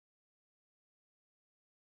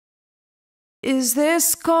Is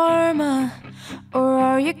this karma, or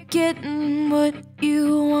are you getting what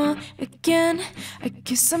you want again? I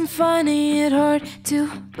guess I'm finding it hard to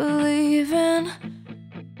believe in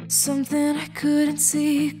something I couldn't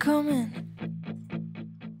see coming.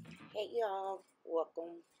 Hey y'all,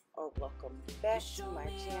 welcome back to my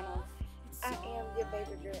channel. I am your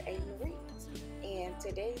favorite girl, A.MaRee. And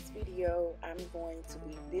today's video, I'm going to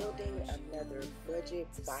be building another budget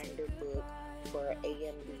binder book for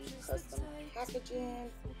AMB Custom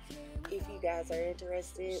Packaging. If you guys are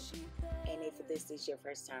interested, and if this is your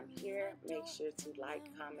first time here, make sure to like,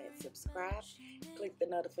 comment, subscribe, click the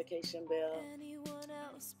notification bell,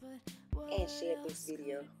 and share this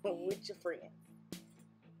video with your friends.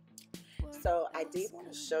 So I did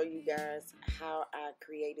want to show you guys how I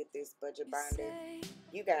created this budget binder.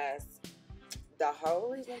 You guys, the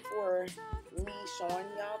whole reason for me showing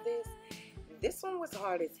y'all this one was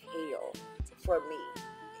hard as hell for me.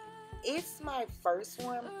 It's my first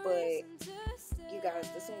one, but you guys,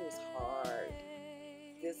 this one was hard.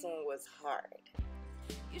 This one was hard.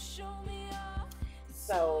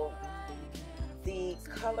 So the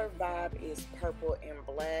color vibe is purple and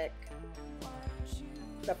black.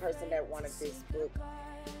 The person that wanted this book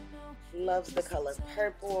loves the color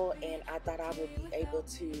purple, and I thought I would be able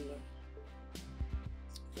to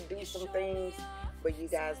do some things, but you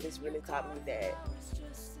guys, this really taught me that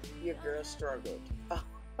your girl struggled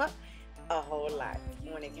a whole lot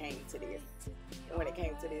when it came to this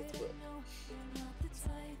book.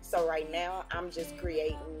 So right now I'm just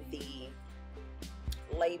creating the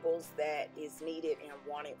labels that is needed and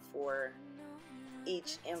wanted for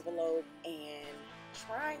each envelope, and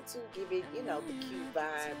trying to give it, you know, the cute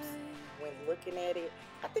vibes when looking at it.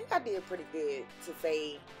 I think I did pretty good to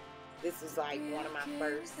say this is like one of my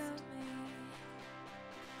first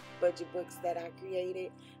budget books that I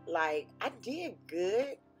created. Like, I did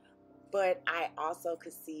good, but I also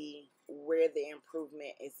could see where the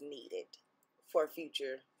improvement is needed for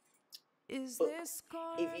future books.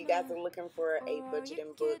 If you guys are looking for a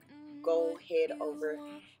budgeting book, go head over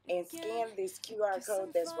and scan this QR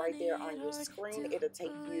code that's right there on your screen. It'll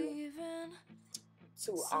take you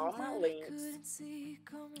to all my links.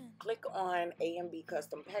 Click on AMB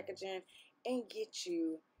Custom Packaging and get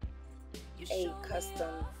you a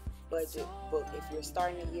custom budget book. If you're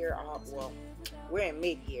starting the year off, well, we're in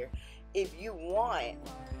mid-year. If you want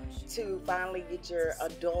to finally get your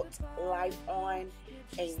adult life on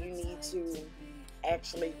and you need to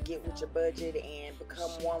actually get with your budget and become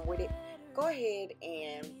one with it, go ahead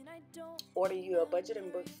and order you a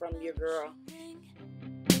budgeting book from your girl.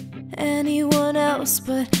 Anyone else,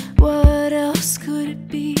 but what else could it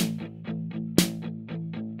be?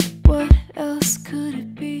 What else could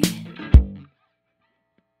it be?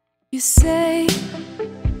 You say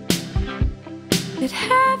it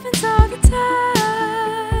happens all the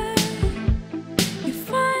time. You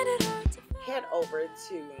find it hard to head over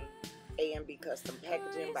to AMB Custom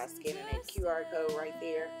Packaging by scanning that QR code right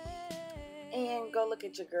there, and go look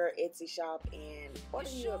at your girl Etsy shop and order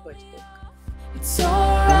you a budget book. It's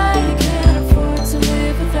alright, you can't afford to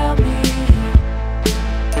live without me.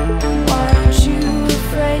 Why aren't you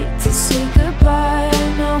afraid to say goodbye? I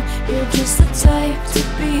know you're just the type to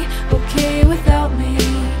be okay without me.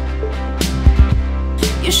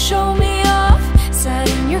 You show me off, sat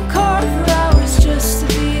in your car for hours just to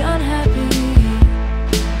be unhappy.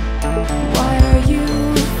 Why are you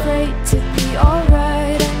afraid to be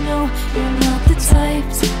alright? I know you're not the type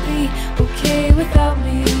to be okay without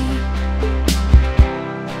me.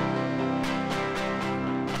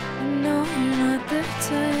 I know you're not the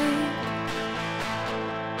type.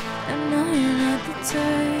 I know you're not the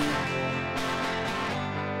type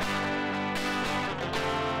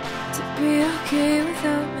to be okay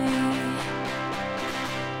without me.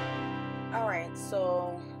 Alright,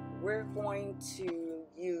 so we're going to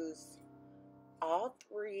use all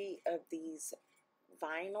three of these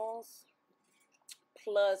vinyls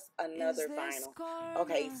plus another vinyl.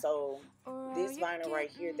 Okay, so this vinyl right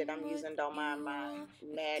here that I'm using, don't mind my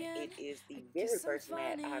mat, it is the very first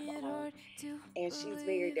mat I've owned, and she's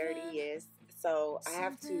very dirty, yes, so I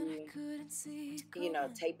have to, you know,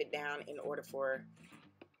 tape it down in order for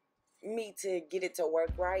me to get it to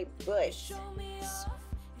work right. But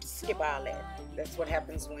skip all that. That's what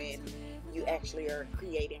happens when you actually are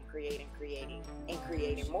creating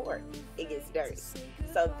more. It gets dirty.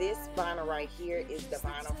 So this vinyl right here is the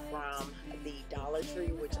vinyl from the Dollar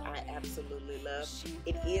Tree, which I absolutely love.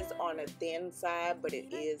 It is on a thin side, but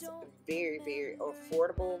it is very, very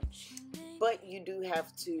affordable. But you do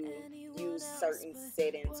have to use certain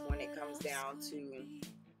settings when it comes down to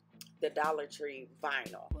the Dollar Tree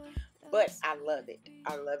vinyl. But I love it.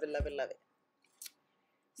 I love it, love it, love it.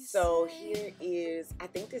 So here is, I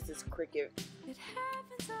think this is Cricut.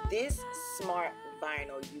 This smart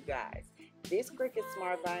vinyl, you guys. This Cricut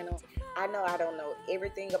smart vinyl, I know I don't know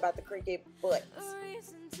everything about the Cricut, but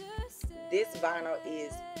this vinyl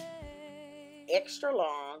is extra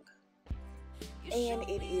long and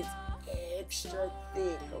it is extra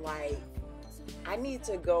thick. Like, I need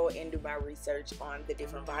to go and do my research on the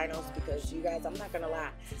different vinyls, because you guys, I'm not gonna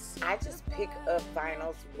lie, I just pick up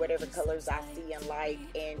vinyls, whatever colors I see and like,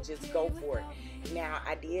 and just go for it. Now,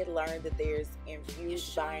 I did learn that there's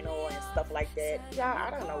infused vinyl and stuff like that. Y'all, I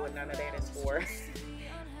don't know what none of that is for.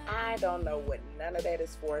 I don't know what none of that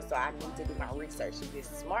is for, so I need to do my research. This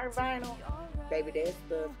smart vinyl, baby, that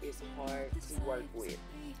stuff is hard to work with.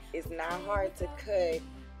 It's not hard to cut,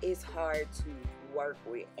 it's hard to work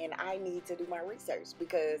with, and I need to do my research,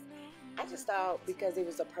 because I just thought because it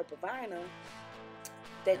was a purple vinyl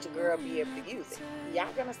that your girl be able to use it.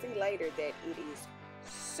 Y'all gonna see later that it is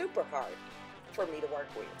super hard for me to work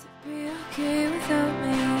with. Be okay without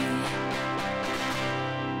me.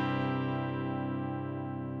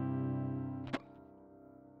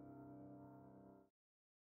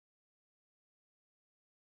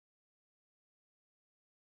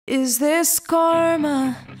 Is this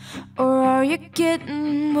karma, or are you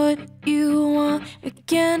getting what you want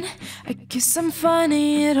again? I guess I'm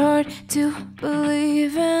finding it hard to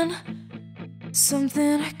believe in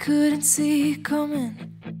something I couldn't see coming.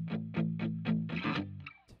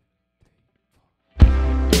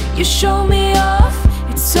 You show me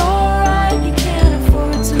off, it's alright, you can't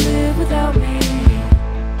afford to live without me.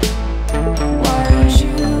 Why aren't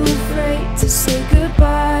you afraid to say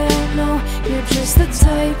goodbye? I know you're just the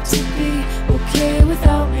type to be okay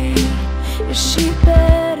without me. Is she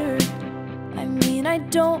better? I mean, I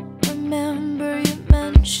don't remember you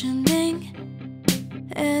mentioning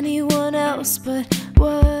anyone else, but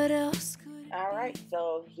what else could... Alright,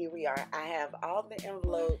 so here we are. I have all the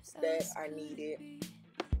envelopes that are needed,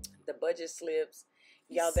 the budget slips.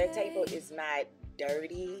 Y'all, that table is not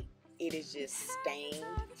dirty. It is just stained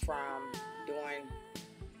from doing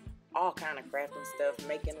all kind of crafting stuff,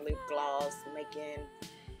 making lip gloss, making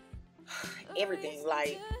everything.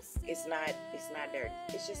 Like, it's not dirty,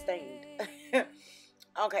 it's just stained.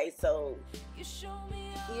 Okay, so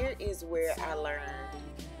here is where I learned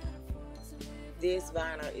this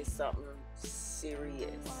vinyl is something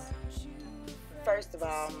serious. First of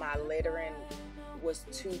all, my lettering was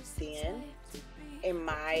too thin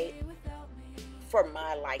for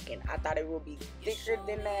my liking. I thought it would be thicker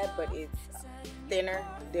than that, but it's thinner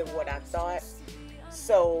than what I thought.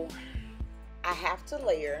 So I have to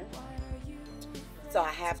layer. So I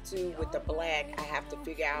have to, with the black, I have to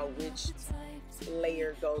figure out which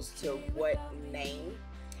layer goes to what name.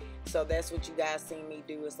 So that's what you guys see me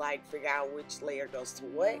do, is like figure out which layer goes to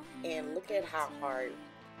what. And look at how hard.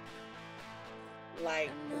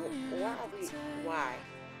 Like,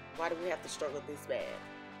 why do we have to struggle this bad?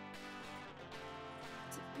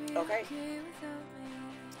 Okay,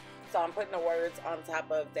 so I'm putting the words on top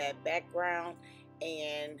of that background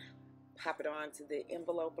and pop it onto the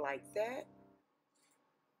envelope like that,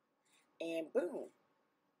 and boom.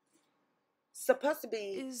 Supposed to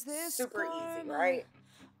be super easy, right?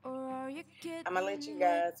 I'm gonna let you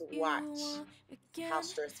guys watch how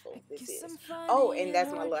stressful this is. Oh, and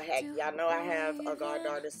that's my little hack. Y'all know I have a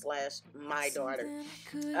goddaughter / my daughter.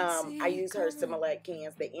 I use her Thematic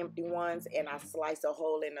cans, the empty ones, and I slice a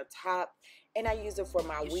hole in the top, and I use it for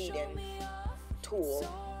my weeding tool,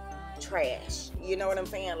 trash. You know what I'm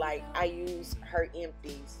saying? Like, I use her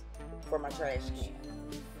empties for my trash can.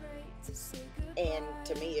 And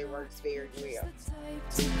to me, it works very well.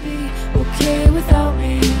 Okay without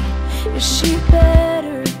me, is she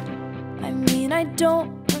better? I mean, I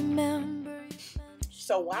don't remember.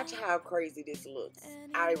 So watch how crazy this looks.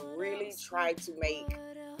 I really try to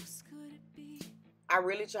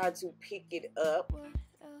pick it up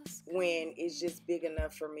when it's just big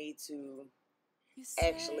enough for me to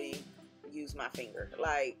actually use my finger.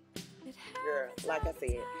 Like, girl, like I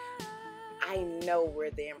said, I know where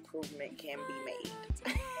the improvement can be made.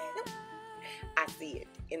 I see it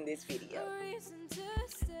in this video.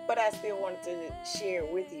 But I still wanted to share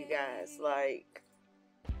with you guys. Like,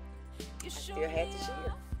 I still had to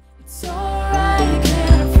share. It's alright, you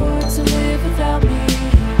can't afford to live without me.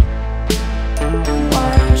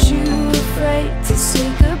 Why aren't you afraid to say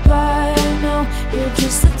goodbye? I know you're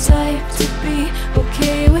just the type to be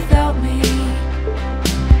okay without me.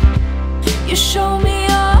 You show me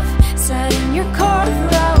off, sat in your car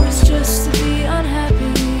for hours just to be unhappy.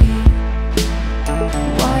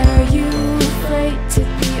 Why are you afraid to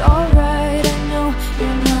be alright? I know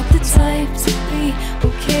you're not the type to be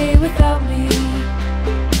okay without me.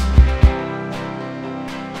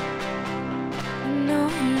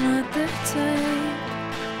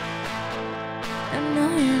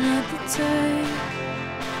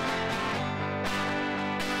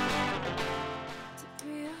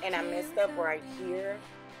 And I messed up right here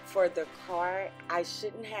for the car. I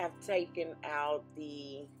shouldn't have taken out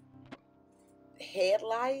the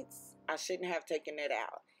headlights. I shouldn't have taken it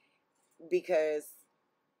out, because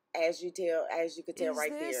as you could tell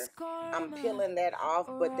right there, I'm peeling that off,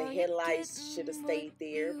 but the headlights should have stayed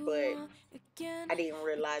there, but I didn't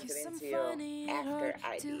realize it until after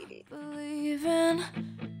I did it.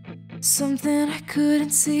 Something I couldn't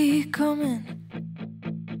see coming.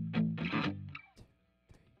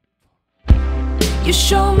 You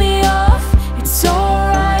show me off, it's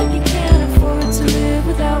alright, you can't afford to live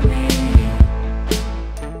without me.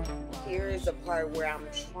 Here is a part where I'm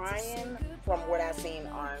trying, from what I've seen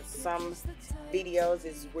on some videos,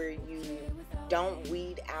 is where you don't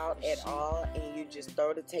weed out at all and you just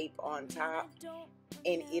throw the tape on top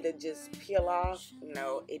and it'll just peel off.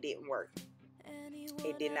 No, it didn't work.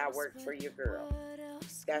 It did not work for your girl.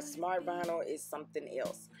 That smart vinyl is something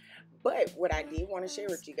else. But what I did want to share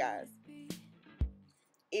with you guys,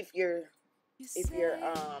 if your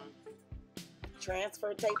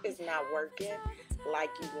transfer tape is not working like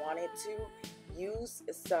you want it to, use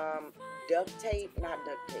some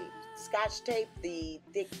scotch tape, the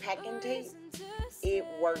thick packing tape. It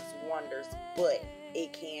works wonders, but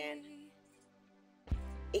it can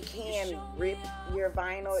rip your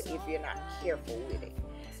vinyl if you're not careful with it.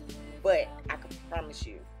 But I can promise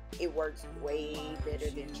you, it works way better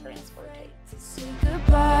than transfer tape. Say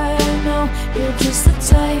goodbye, I know you're just the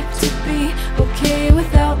type to be okay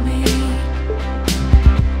without me.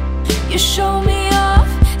 You show me off,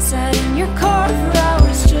 sat in your car for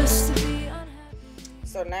hours just to be unhappy.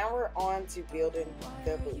 So now we're on to building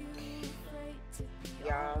the book.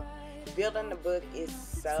 Y'all, building the book is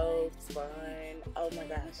so fun. Oh my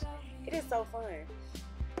gosh, it is so fun.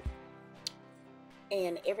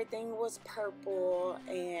 And everything was purple,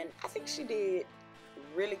 and I think she did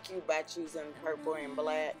really cute by choosing purple and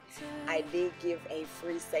black. I did give a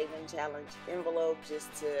free saving challenge envelope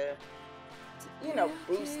just to you know,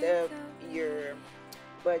 boost up your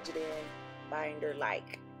budgeting binder,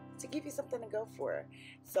 like to give you something to go for.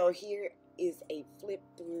 So here is a flip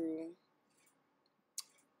through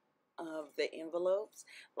of the envelopes.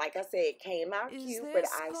 Like I said, it came out cute, but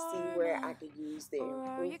I see where I could use the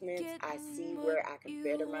improvements. I see where I could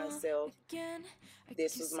better myself.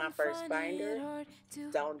 This was my first binder.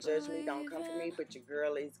 Don't judge me, don't come for me, but your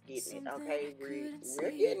girl is getting it, okay?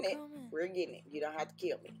 We're getting it. We're getting it. You don't have to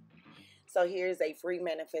kill me. So here's a free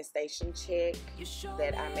manifestation check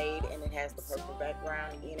that I made, and it has the purple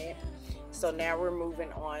background in it. So now we're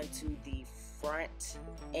moving on to the front,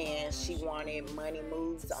 and she wanted money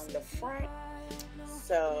moves on the front.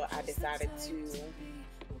 So I decided to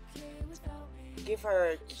give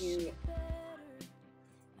her a cute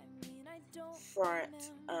front,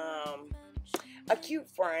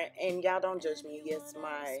 and y'all don't judge me. Yes,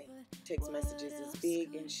 my text messages is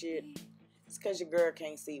big and shit. It's because your girl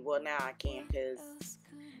can't see. Well, now I can, because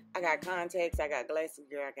I got contacts, I got glasses,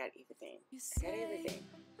 girl, I got everything. I got everything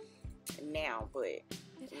now, but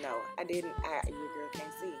no, I didn't. Your girl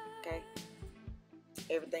can't see, okay?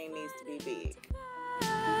 Everything needs to be big.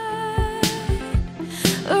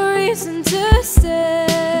 A reason to stay.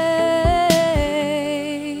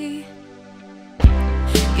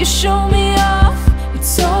 You show me off,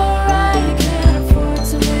 it's alright, you can't afford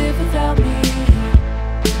to live without me.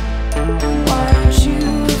 Why aren't you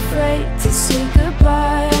afraid to say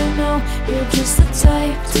goodbye? I know you're just the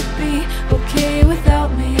type to be okay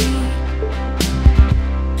without me.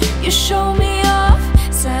 You show me off,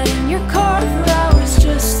 sat in your car for hours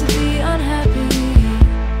just to be unhappy.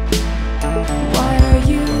 Why are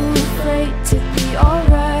you afraid to be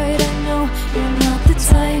alright? I know you're not the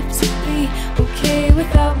type to be okay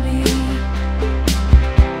without me.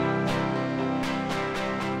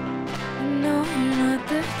 I know you're not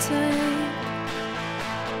the type.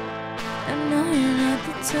 I know you're not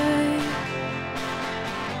the type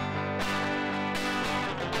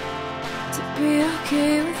to be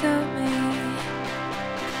okay without me.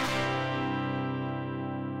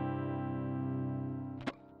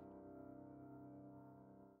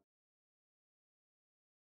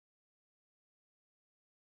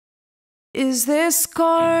 Is this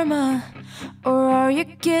karma, or are you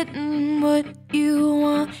getting what you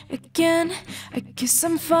want again? I guess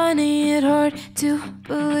I'm finding it hard to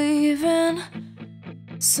believe in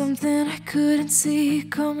something I couldn't see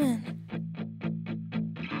coming.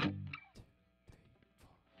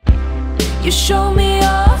 You show me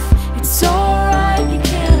off, it's alright, you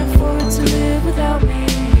can't afford to live without me.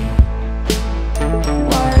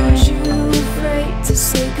 Why aren't you afraid to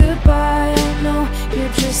say goodbye? I know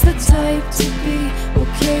you're just the type to be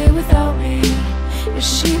okay without me. Is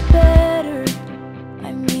she better?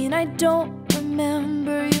 I mean, I don't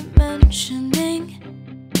remember you mentioning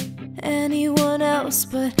anyone else,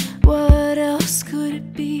 but what else could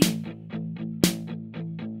it be?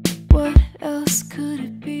 What else could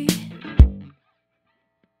it be?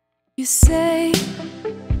 You say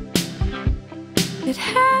it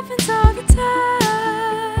happens all the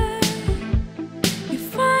time. You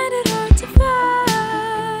find it hard to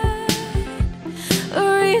find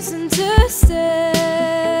a reason to stay.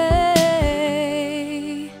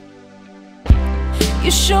 You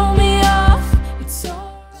show me off. It's so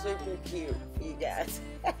super cute, you guys.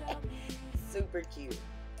 Super cute.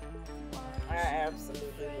 I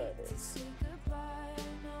absolutely love it.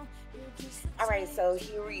 Alright, so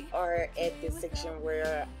here we are at this section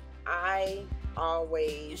where I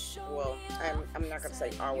always, well, I'm not going to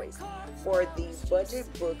say always, for these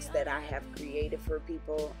budget books that I have created for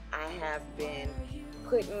people, I have been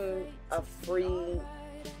putting a free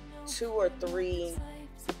 2 or 3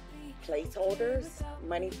 placeholders,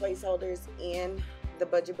 money placeholders in the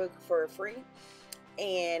budget book for free.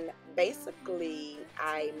 And basically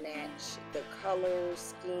I match the color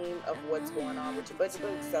scheme of what's going on with your budget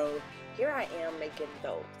book. So here I am making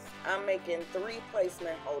those. I'm making 3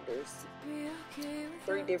 placement holders,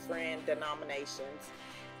 3 different denominations.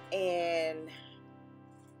 And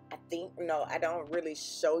I think, no, I don't really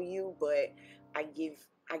show you, but I gave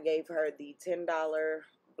her the $10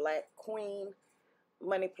 Black Queen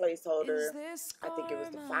money placeholder. I think it was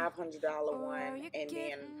the $500 one, and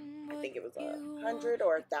then I think it was $100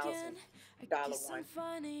 or $1,000 one.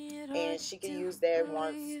 And she can use that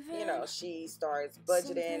once, you know, she starts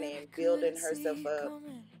budgeting and building herself up.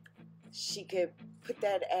 She could put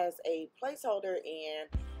that as a placeholder, and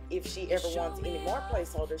if she ever wants any more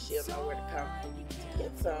placeholders, she'll know where to come to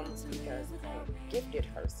get some, because I gifted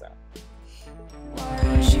her some. Why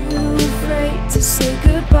aren't you afraid to say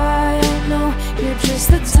goodbye? I know you're just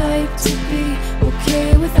the type to be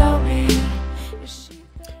okay without me.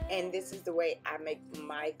 And this is the way I make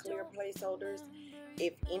my clear placeholders.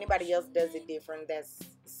 If anybody else does it different, that's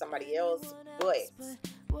somebody else, but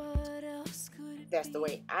that's the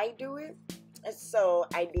way I do it. And so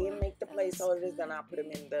I did make the placeholders, and I put them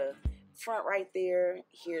in the front right there.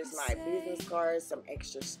 Here's my business cards, some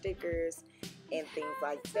extra stickers and things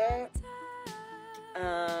like that.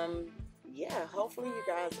 Yeah, hopefully you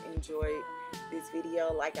guys enjoyed this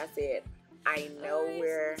video. Like I said, I know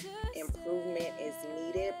where improvement is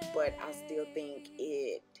needed, but I still think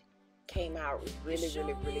it came out really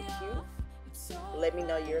cute. Let me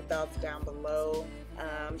know your thoughts down below.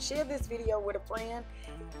 Share this video with a friend.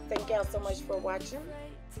 Thank y'all so much for watching.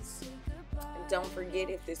 Don't forget,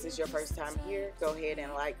 if this is your first time here, go ahead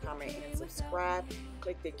and like, comment, and subscribe.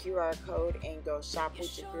 Click the QR code and go shop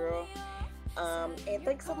with your girl. And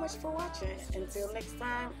thanks so much for watching. Until next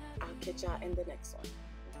time, I'll catch y'all in the next one.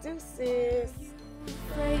 Deuces.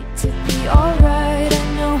 Afraid to be alright. I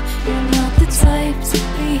know you're not the type to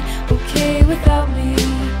be okay without me.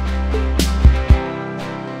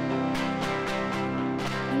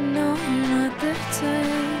 I know you're not the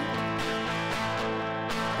type.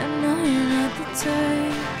 I know you're not the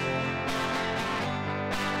type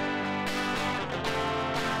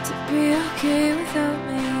to be okay without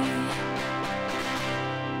me.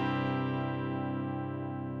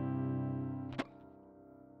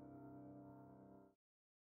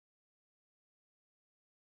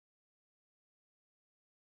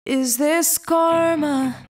 Is this karma?